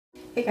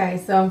Hey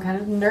guys, so I'm kind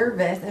of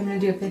nervous. I'm going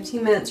to do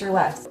 15 minutes or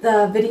less.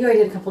 The video I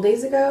did a couple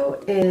days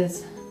ago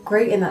is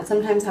great in that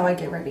sometimes how I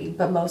get ready,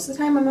 but most of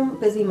the time I'm a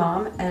busy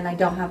mom and I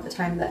don't have the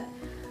time that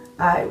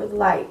I would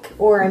like,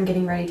 or I'm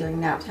getting ready during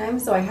nap time,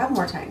 so I have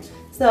more time.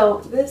 So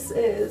this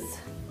is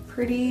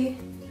pretty,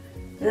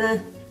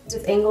 this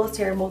angle is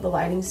terrible, the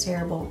lighting's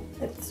terrible,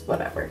 it's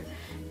whatever.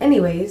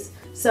 Anyways,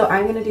 so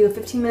I'm going to do a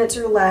 15 minutes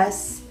or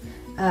less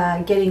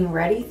getting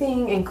ready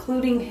thing,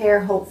 including hair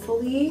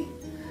hopefully.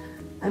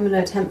 I'm going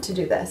to attempt to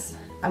do this.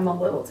 I'm a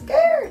little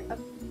scared.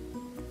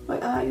 My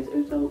eyes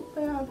are so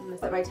bad. I'm going to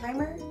set my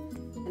timer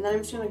and then I'm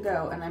just going to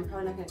go, and I'm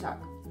probably not going to talk.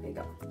 There you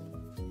go.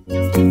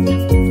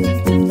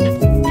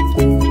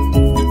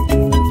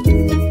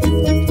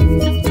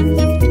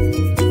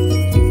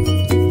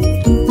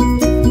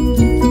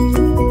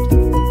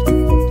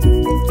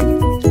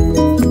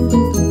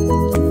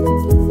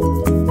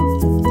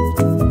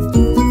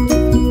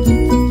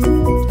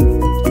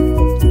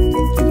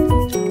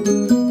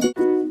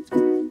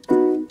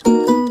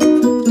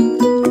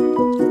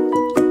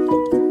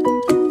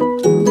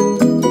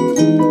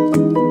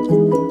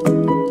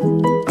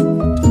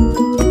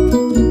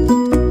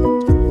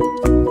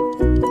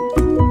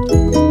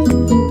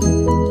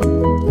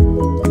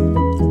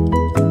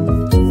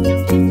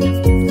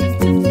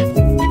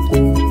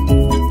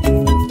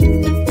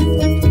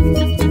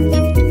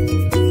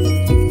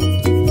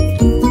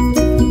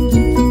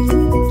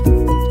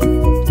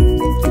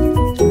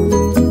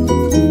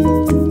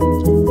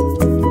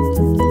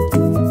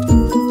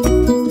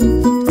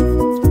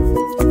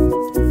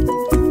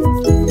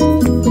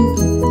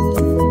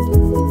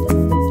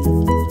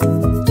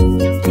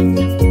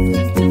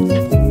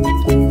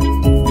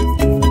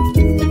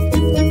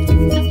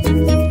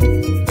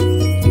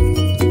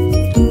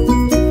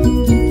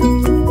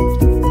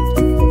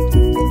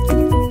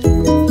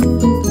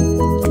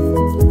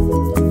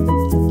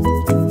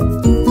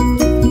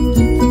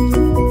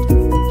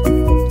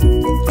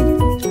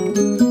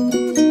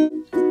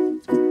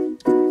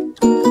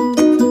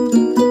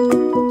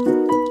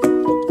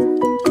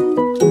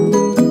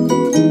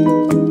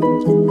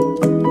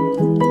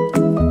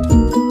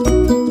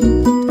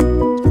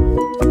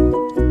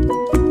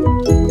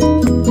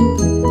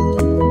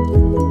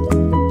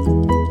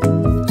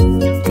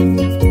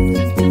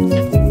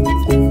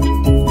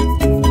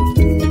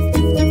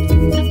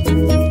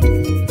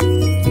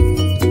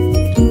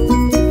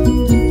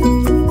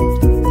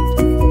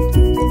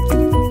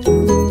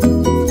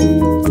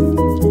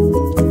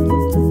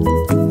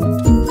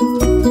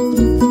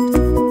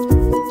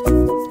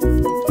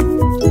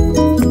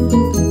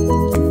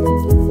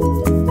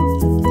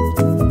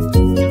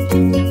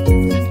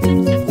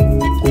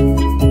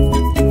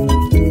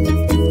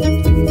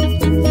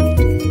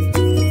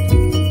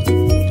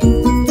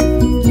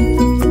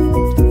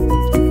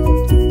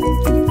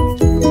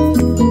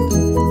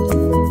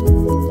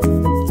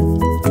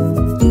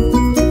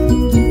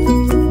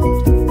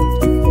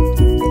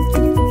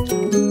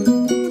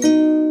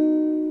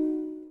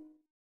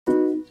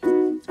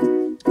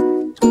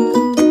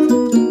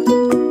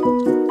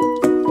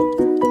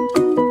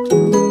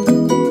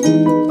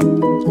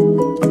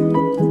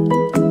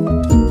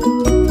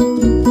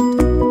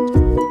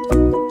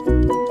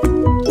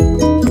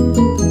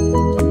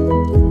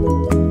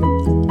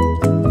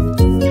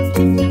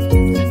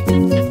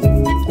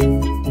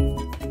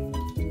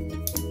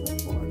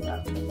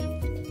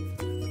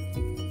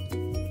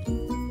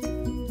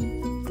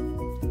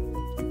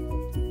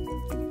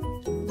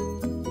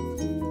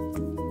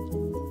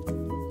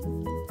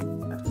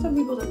 Some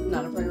people, this is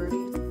not a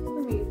priority.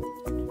 For me,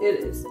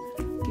 it is.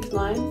 These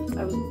lines,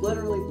 I was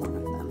literally born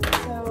with them.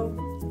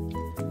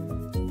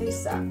 So, they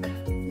suck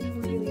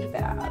really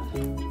bad.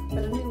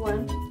 But a new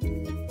one.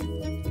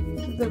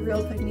 This is the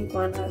Real Technique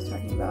one I was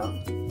talking about.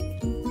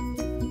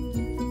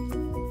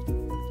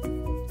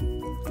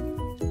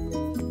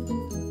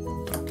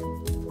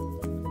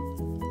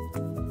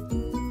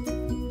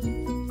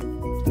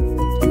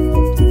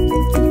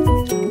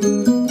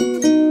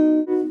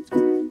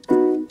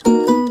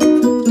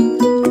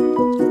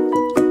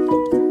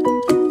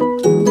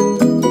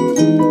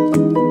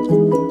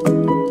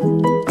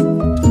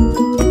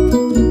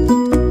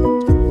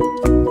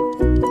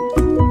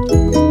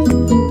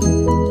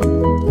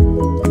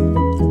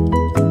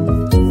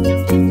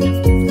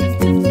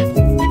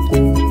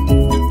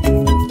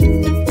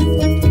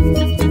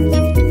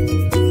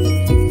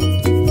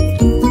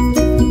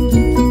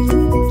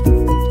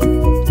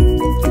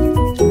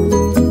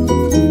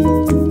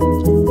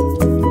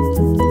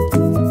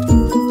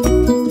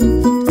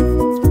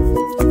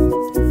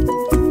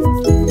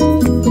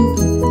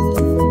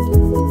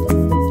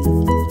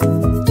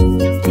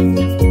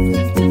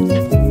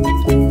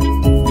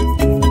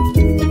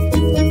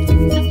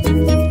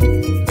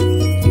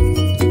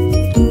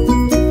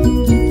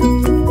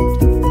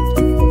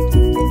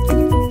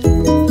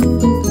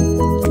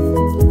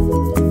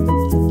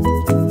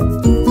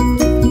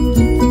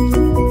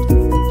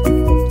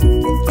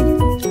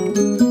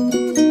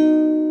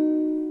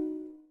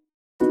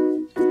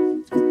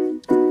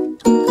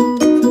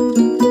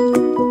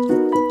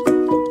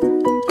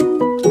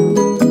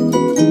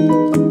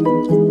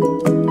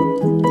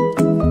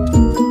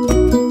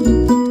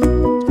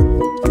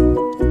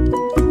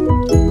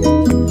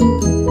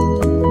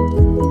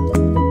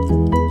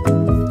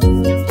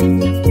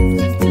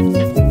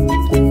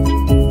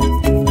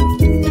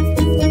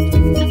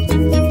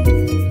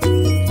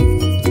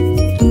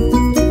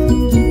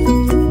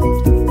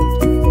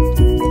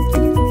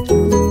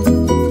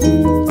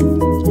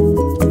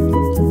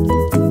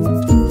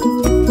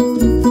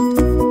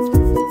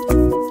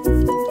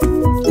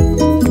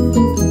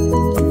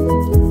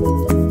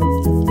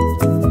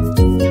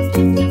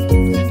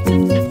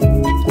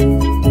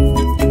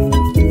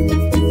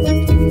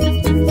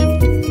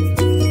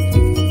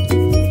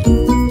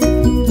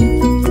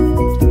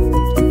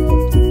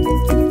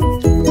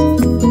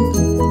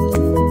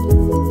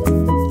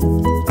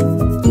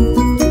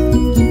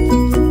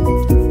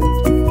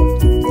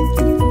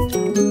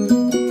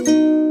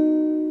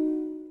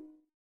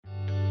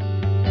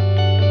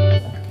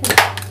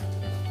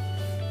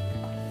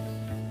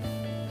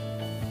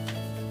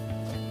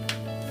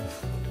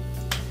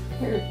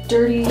 They're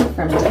dirty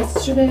from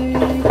yesterday.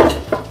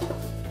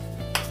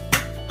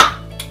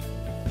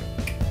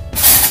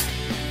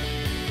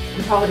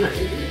 I'm probably not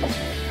using this right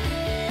now.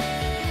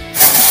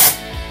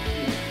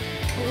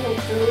 A little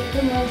curly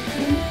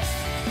promotion.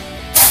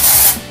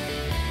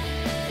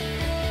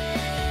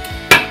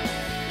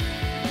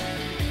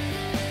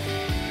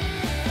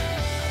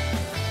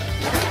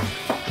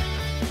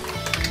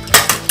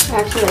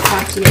 Actually, I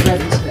have to get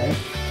ready today.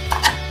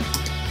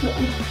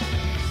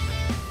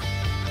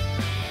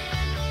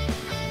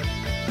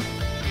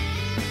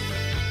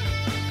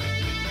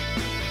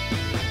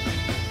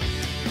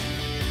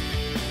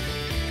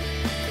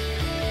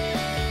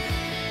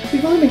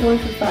 We've only been going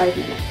for 5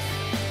 minutes,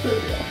 for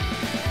real.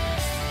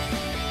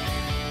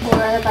 Or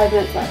I have 5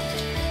 minutes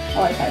left. I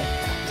like 5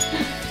 minutes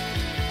left.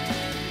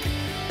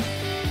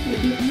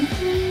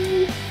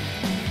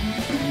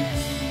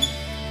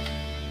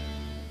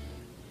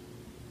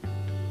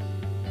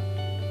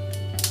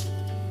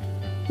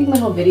 I think my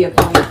whole video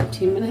probably is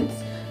 15 minutes,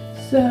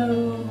 so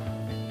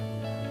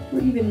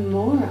we're even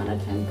more on a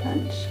time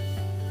crunch.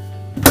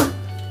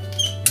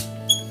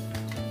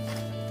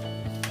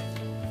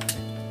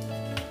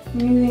 I'm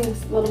using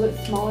this little bit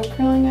smaller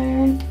curling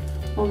iron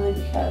only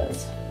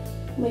because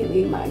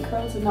lately my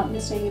curls have not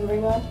been staying in very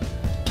well.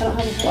 I don't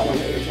have a whole lot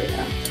of layers right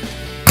now.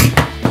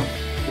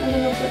 I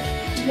don't know if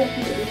that's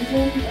exactly the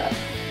reason, but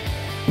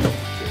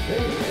it's just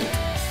very weird.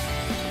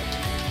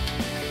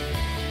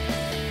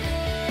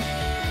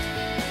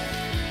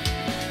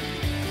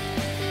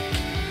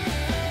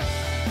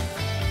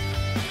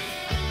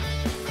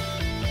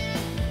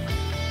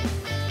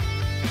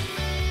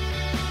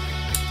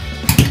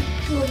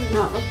 They're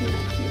not looking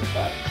that cute,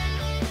 but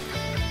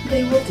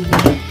they will do.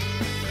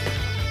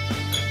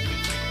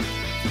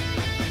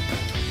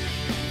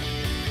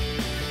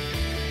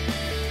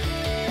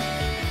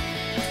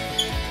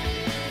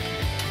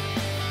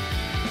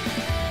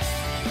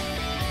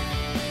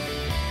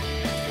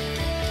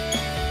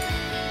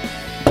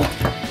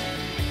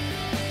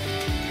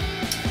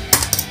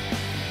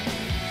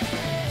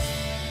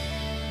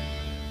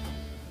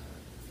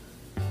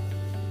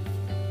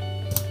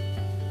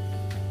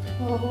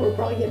 Oh, we're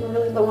probably getting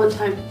really low on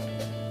time.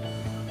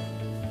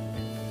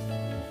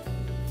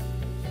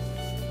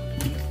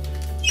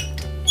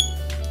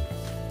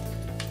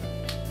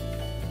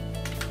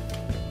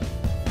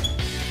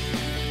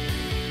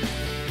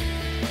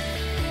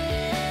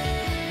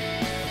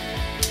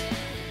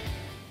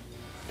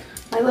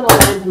 My little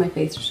lines on my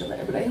face are still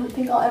there, but I don't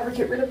think I'll ever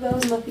get rid of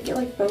those unless we get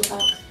like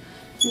Botox.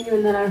 And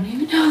even then, I don't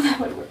even know how that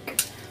would work.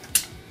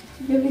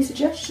 If you have any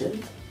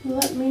suggestions,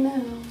 let me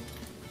know.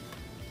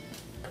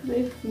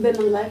 They've been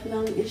a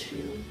lifelong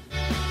issue.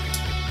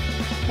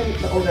 And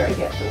the older I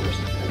get, the worse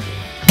it's going to be.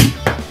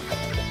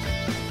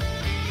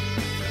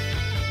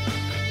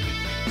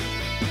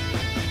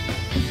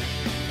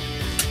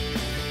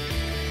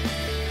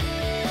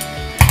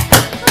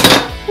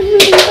 I'm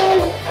moving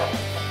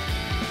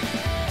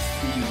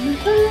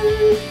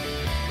fast.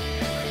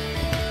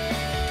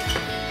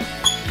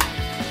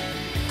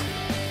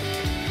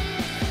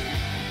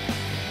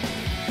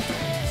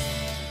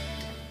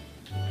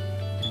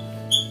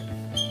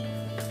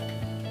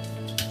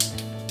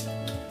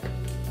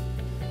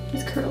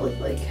 This curl is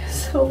like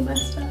so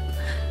messed up.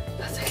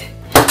 That's okay.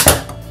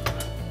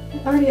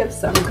 I already have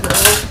some curl.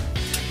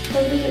 If I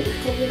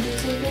didn't totally do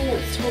something,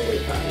 that's totally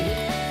fine.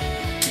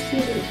 Just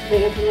need to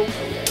vamp them up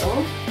a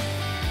little.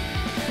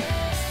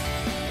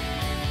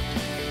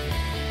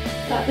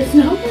 That is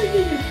not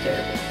working, it's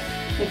terrible.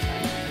 It's fine.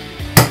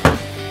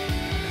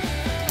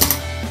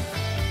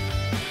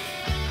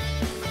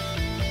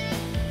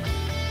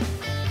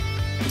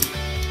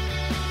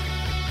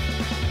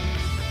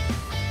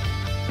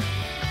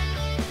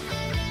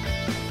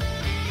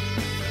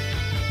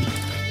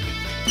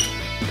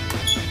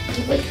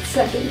 Like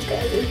seconds,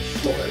 guys, it's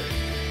short.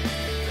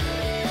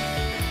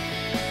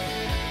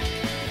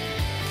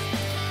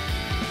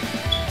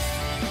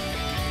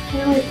 I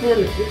don't like plan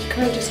this. It's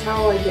kind of just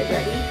how I get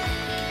ready.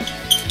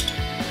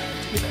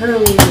 I'm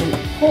currently in.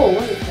 Oh,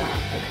 what is that?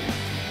 Okay.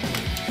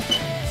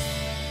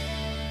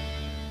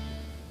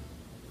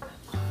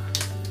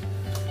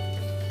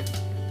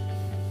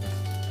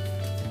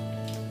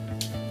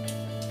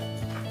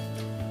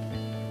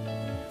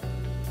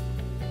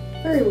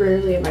 Very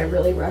rarely am I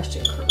really rushed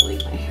and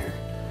curling my hair.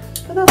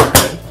 But that's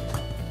okay.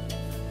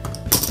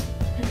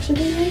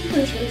 Actually, my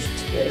brush is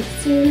today,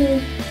 so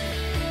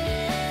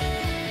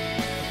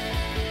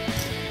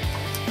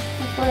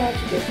that's why I have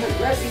to get kind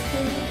of ready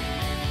for that.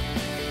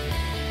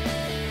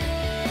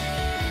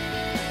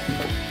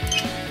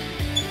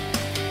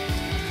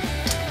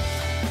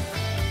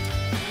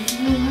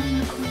 Oh, I'm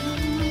not going on.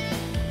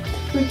 It's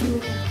freaking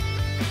me out.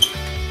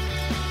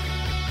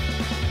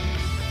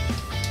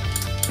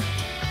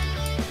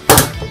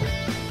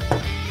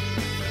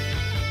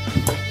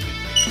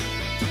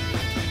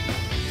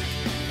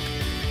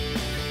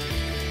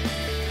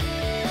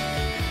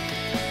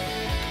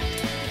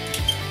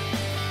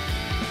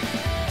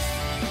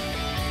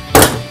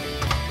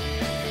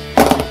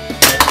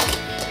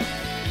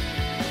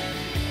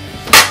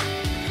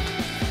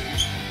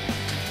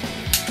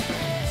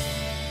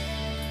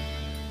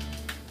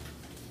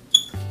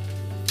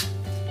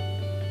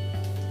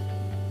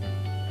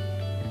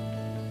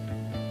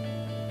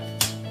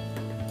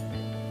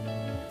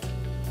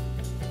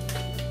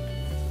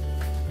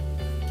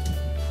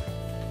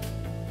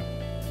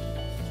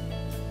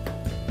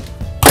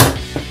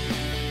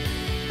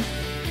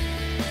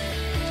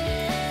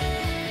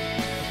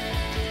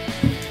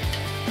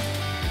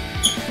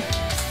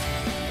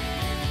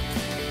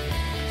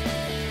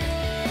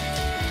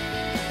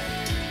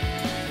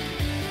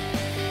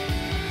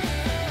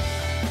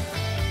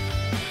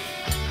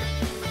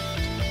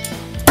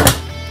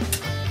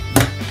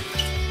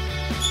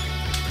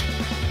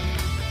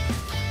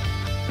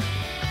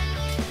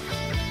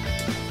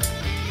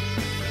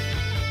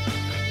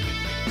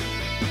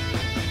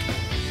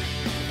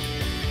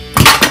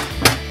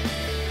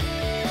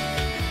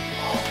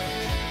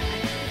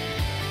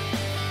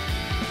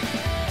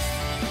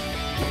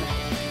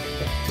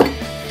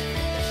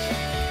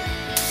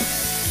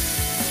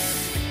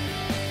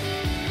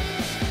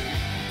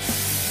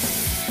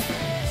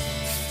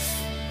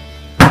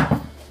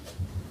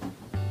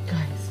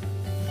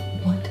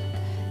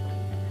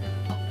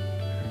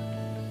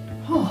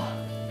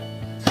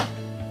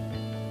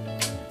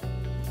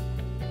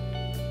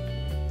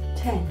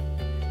 10.